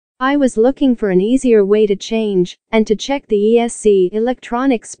I was looking for an easier way to change and to check the ESC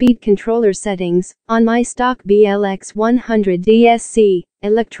electronic speed controller settings on my stock BLX100 ESC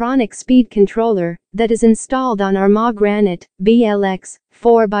electronic speed controller that is installed on Arrma Granite BLX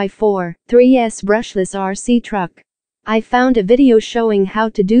 4x4 3S brushless RC truck. I found a video showing how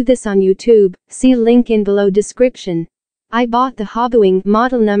to do this on YouTube, see link in below description. I bought the Hobbywing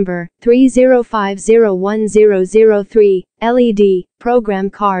model number 30501003 LED program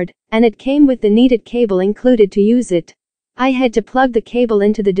card, and it came with the needed cable included to use it. I had to plug the cable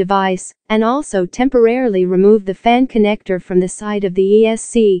into the device, and also temporarily remove the fan connector from the side of the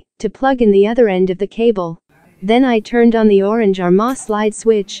ESC, to plug in the other end of the cable. Then I turned on the orange Arrma slide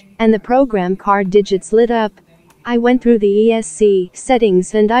switch, and the program card digits lit up. I went through the ESC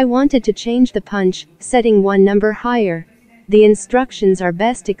settings and I wanted to change the punch setting one number higher. The instructions are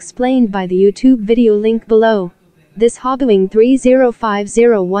best explained by the YouTube video link below. This Hobbywing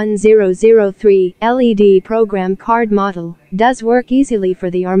 30501003 LED program card model does work easily for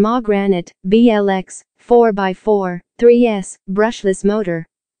the Arrma Granite BLX 4x4 3S brushless motor.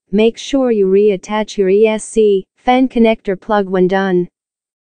 Make sure you reattach your ESC fan connector plug when done.